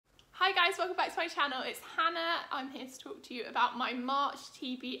Hi guys, welcome back to my channel. It's Hannah. I'm here to talk to you about my March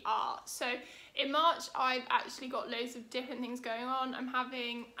TBR. So in March I've actually got loads of different things going on. I'm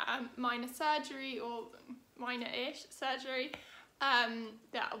having minor surgery, or minor-ish surgery,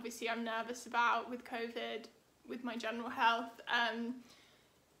 that obviously I'm nervous about with COVID, with my general health, and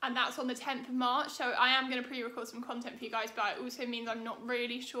that's on the 10th of March, so I am going to pre-record some content for you guys, but it also means I'm not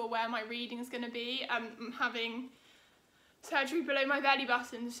really sure where my reading is going to be. I'm having surgery below my belly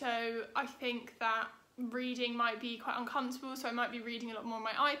button, so I think that reading might be quite uncomfortable, so I might be reading a lot more on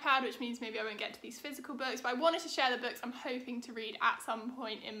my iPad, which means maybe I won't get to these physical books, but I wanted to share the books I'm hoping to read at some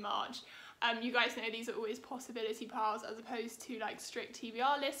point in March. You guys know these are always possibility piles as opposed to like strict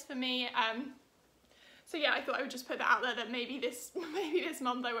TBR lists for me. So yeah, I thought I would just put that out there that maybe this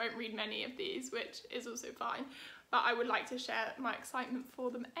month I won't read many of these, which is also fine, but I would like to share my excitement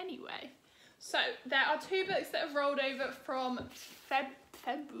for them anyway. So there are two books that have rolled over from February,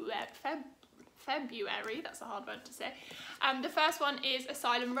 that's a hard word to say. The first one is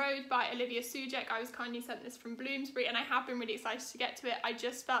Asylum Road by Olivia Suchek. I was kindly sent this from Bloomsbury and I have been really excited to get to it. I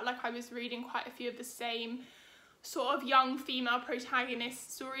just felt like I was reading quite a few of the same sort of young female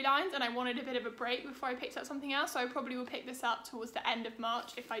protagonist storylines and I wanted a bit of a break before I picked up something else, so I probably will pick this up towards the end of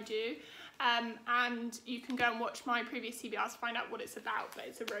March if I do. And you can go and watch my previous TBRs to find out what it's about, but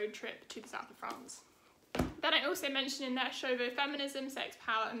it's a road trip to the south of France. Then I also mentioned in there Chauveau Feminism, Sex,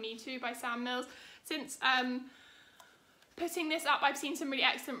 Power and Me Too by Sam Mills. Since putting this up, I've seen some really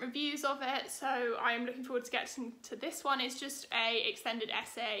excellent reviews of it, so I am looking forward to getting to this one. It's just a extended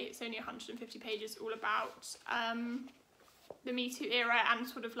essay, it's only 150 pages, all about the Me Too era and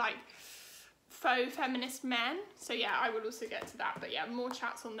sort of like faux feminist men. So yeah, I will also get to that, but yeah, more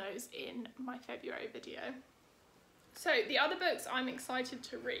chats on those in my February video. So the other books I'm excited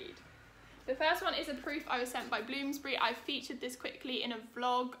to read. The first one is A Proof I Was Sent by Bloomsbury. I featured this quickly in a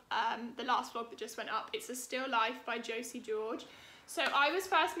vlog, the last vlog that just went up. It's A Still Life by Josie George. So I was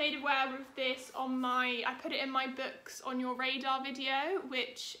first made aware of this on I put it in my Books on Your Radar video,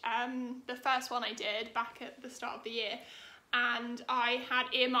 which the first one I did back at the start of the year. And I had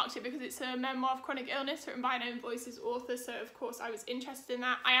earmarked it because it's a memoir of chronic illness written by an Own Voices author, so of course I was interested in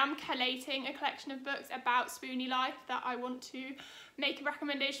that. I am collating a collection of books about Spoonie life that I want to make a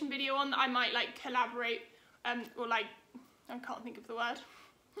recommendation video on, that I might like collaborate or like, I can't think of the word,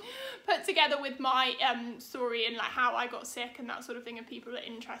 put together with my story and like how I got sick and that sort of thing, if people are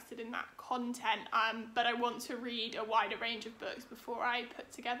interested in that content. But I want to read a wider range of books before I put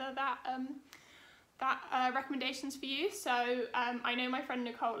together that recommendations for you. So I know my friend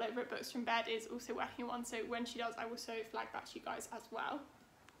Nicole over at Books from Bed is also working on one, so when she does I will also flag that to you guys as well.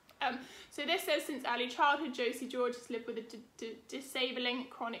 So this says, since early childhood Josie George has lived with a disabling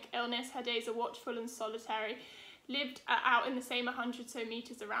chronic illness. Her days are watchful and solitary, lived out in the same 100 so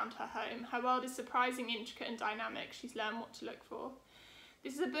metres around her home. Her world is surprising, intricate and dynamic. She's learned what to look for.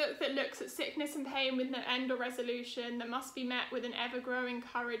 This is a book that looks at sickness and pain with no end or resolution, that must be met with an ever-growing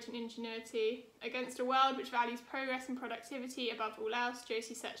courage and ingenuity. Against a world which values progress and productivity above all else,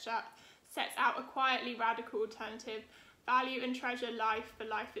 Josie sets out a quietly radical alternative. Value and treasure life for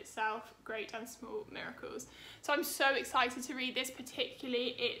life itself, great and small miracles. So I'm so excited to read this,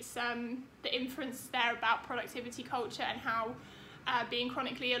 particularly it's the inference there about productivity culture and how being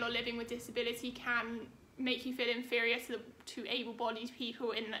chronically ill or living with disability can make you feel inferior to able-bodied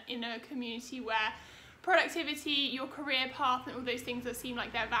people in a community where productivity, your career path and all those things that seem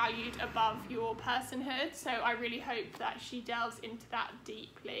like they're valued above your personhood. So I really hope that she delves into that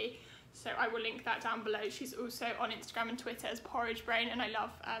deeply. So I will link that down below. She's also on Instagram and Twitter as Porridge Brain, and I love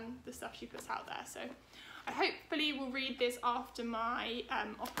the stuff she puts out there. So I hopefully will read this after my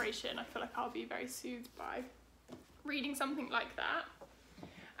operation. I feel like I'll be very soothed by reading something like that.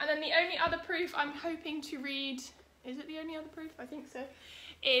 And then the only other proof I'm hoping to read, is it the only other proof? I think so,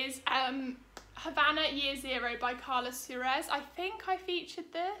 is Havana Year Zero by Karla Suarez. I think I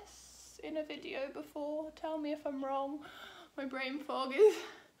featured this in a video before. Tell me if I'm wrong. My brain fog is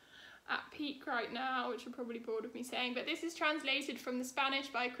at peak right now, which you're probably bored of me saying, but this is translated from the Spanish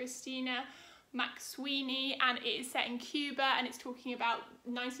by Christina McSweeney, and it is set in Cuba, and it's talking about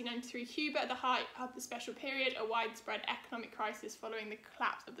 1993 Cuba, at the height of the special period, a widespread economic crisis following the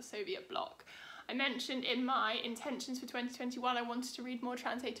collapse of the Soviet bloc. I mentioned in my intentions for 2021 I wanted to read more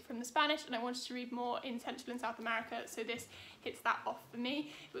translated from the Spanish, and I wanted to read more in Central and South America, so this hits that off for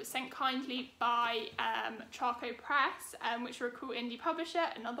me. It was sent kindly by Charco Press, which are a cool indie publisher,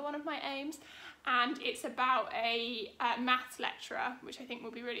 another one of my aims, and it's about a maths lecturer, which I think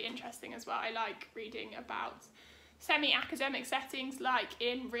will be really interesting as well. I like reading about semi-academic settings like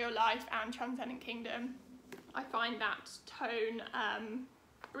in Real Life and Transcendent Kingdom. I find that tone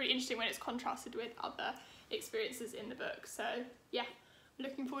really interesting when it's contrasted with other experiences in the book. So yeah,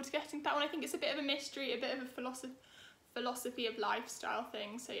 looking forward to getting that one. I think it's a bit of a mystery, a bit of a philosophy of lifestyle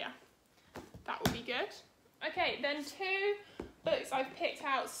thing, so yeah, that will be good. Okay, then 2 books I've picked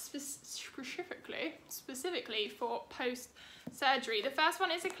out specifically for post-surgery. The first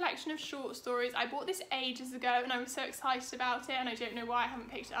one is a collection of short stories. I bought this ages ago and I was so excited about it, and I don't know why I haven't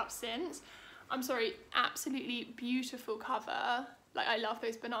picked it up since. I'm sorry, absolutely beautiful cover. Like, I love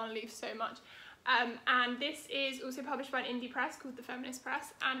those banana leaves so much. And this is also published by an indie press called The Feminist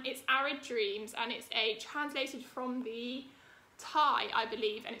Press, and it's Arid Dreams, and it's translated from the Thai, I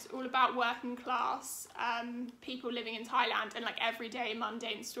believe, and it's all about working class people living in Thailand, and like everyday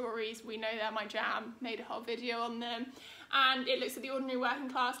mundane stories. We know they're my jam, made a whole video on them, and it looks at the ordinary working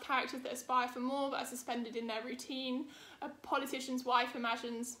class characters that aspire for more but are suspended in their routine. A politician's wife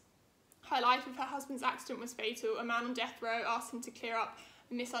imagines her life if her husband's accident was fatal. A man on death row asks him to clear up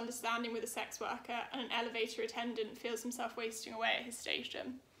a misunderstanding with a sex worker, and an elevator attendant feels himself wasting away at his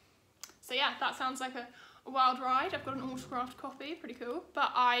station. So yeah, that sounds like a wild ride. I've got an autographed copy, pretty cool.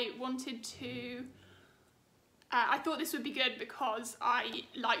 But I wanted to, I thought this would be good because I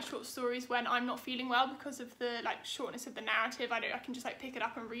like short stories when I'm not feeling well, because of the like shortness of the narrative. I can just like pick it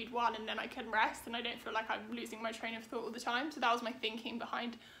up and read one and then I can rest, and I don't feel like I'm losing my train of thought all the time. So that was my thinking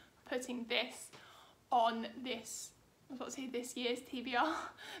behind putting this on this, I was about to say this year's TBR,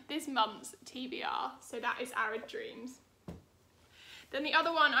 this month's TBR. So that is Arid Dreams. Then the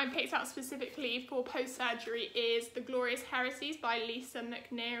other one I picked out specifically for post-surgery is The Glorious Heresies by Lisa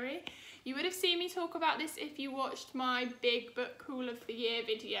McInerney. You would have seen me talk about this if you watched my big book haul of the year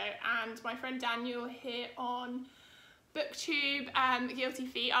video, and my friend Daniel here on BookTube, Guilty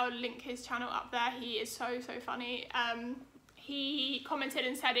Feet, I'll link his channel up there. He is so funny. He commented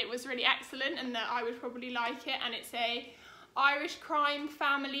and said it was really excellent and that I would probably like it, and it's a Irish crime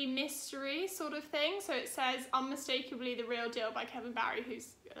family mystery sort of thing. So it says Unmistakably the Real Deal by Kevin Barry, who's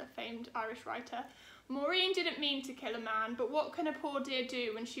a famed Irish writer. Maureen didn't mean to kill a man, but what can a poor dear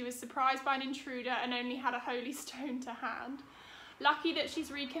do when she was surprised by an intruder and only had a holy stone to hand? Lucky that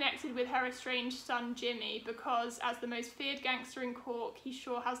she's reconnected with her estranged son Jimmy, because as the most feared gangster in Cork, he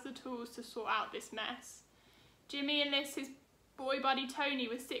sure has the tools to sort out this mess. Jimmy enlists his boy buddy Tony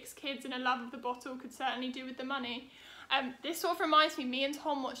with 6 kids and a love of the bottle could certainly do with the money. This sort of reminds me and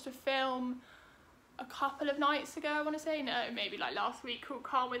Tom watched a film a couple of nights ago, I want to say, no, maybe like last week, called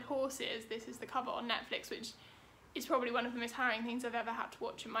Calm with Horses. This is the cover on Netflix, which is probably one of the most harrowing things I've ever had to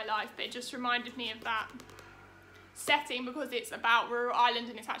watch in my life, but it just reminded me of that setting because it's about rural Ireland,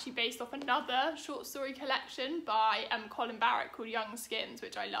 and it's actually based off another short story collection by Colin Barrett called Young Skins,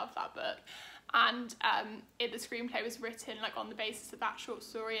 which I love that book. And the screenplay was written like on the basis of that short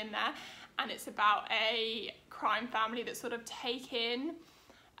story in there, and it's about a crime family that sort of take in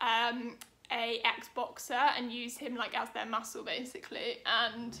a ex-boxer and use him like as their muscle basically.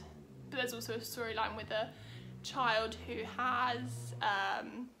 And there's also a storyline with a child who has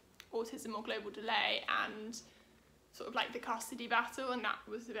autism or global delay, and sort of like the custody battle, and that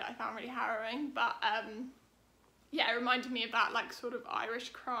was a bit I found really harrowing. But yeah, it reminded me of that like sort of Irish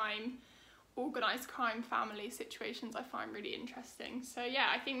crime, organised crime family situations I find really interesting. So yeah,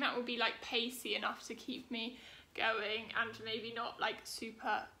 I think that would be like pacey enough to keep me going, and maybe not like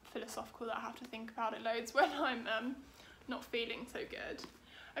super philosophical that I have to think about it loads when I'm not feeling so good.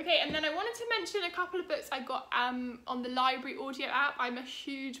 Okay, and then I wanted to mention a couple of books I got on the library audio app. I'm a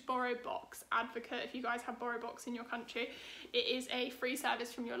huge BorrowBox advocate. If you guys have BorrowBox in your country, it is a free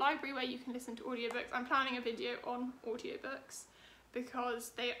service from your library where you can listen to audiobooks. I'm planning a video on audiobooks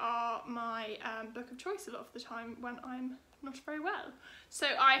because they are my book of choice a lot of the time when I'm not very well. So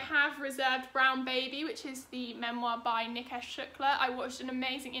I have reserved Brown Baby, which is the memoir by Nikesh Shukla. I watched an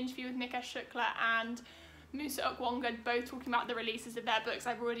amazing interview with Nikesh Shukla and Musa Okwonga, both talking about the releases of their books.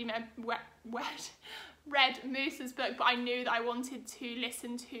 I've already read Musa's book, but I knew that I wanted to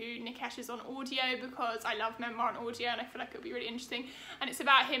listen to Nikesh's on audio because I love memoir on audio and I feel like it would be really interesting. And it's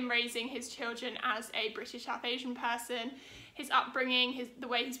about him raising his children as a British South Asian person, his upbringing, the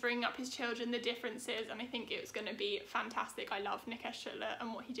way he's bringing up his children, the differences, and I think it was going to be fantastic. I love Nikesh Shukla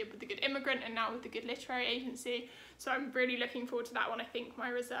and what he did with The Good Immigrant and now with The Good Literary Agency, so I'm really looking forward to that one. I think my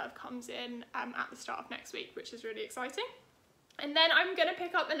reserve comes in at the start of next week, which is really exciting. And then I'm going to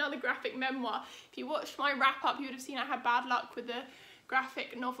pick up another graphic memoir. If you watched my wrap up, you would have seen I had bad luck with the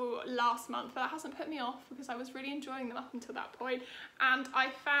graphic novel last month, but that hasn't put me off because I was really enjoying them up until that point. And I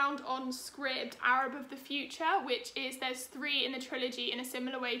found on Scribd Arab of the Future, which is, there's 3 in the trilogy in a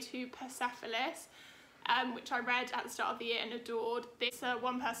similar way to Persepolis, which I read at the start of the year and adored. This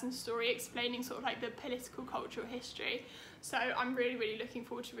one person story explaining sort of like the political cultural history. So I'm really looking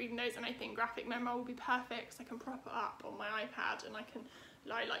forward to reading those, and I think graphic memoir will be perfect because I can prop it up on my iPad and I can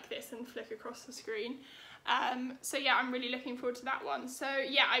lie like this and flick across the screen. So yeah, I'm really looking forward to that one. So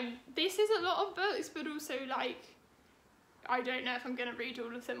yeah, this is a lot of books, but also like, I don't know if I'm going to read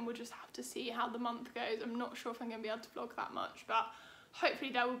all of them. We'll just have to see how the month goes. I'm not sure if I'm going to be able to vlog that much, but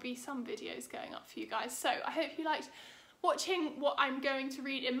hopefully there will be some videos going up for you guys. So I hope you liked watching what I'm going to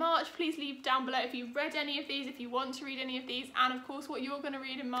read in March. Please leave down below if you've read any of these, if you want to read any of these, and of course what you're going to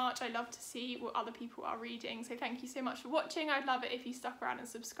read in March. I love to see what other people are reading. So thank you so much for watching. I'd love it if you stuck around and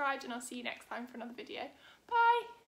subscribed, and I'll see you next time for another video. Bye!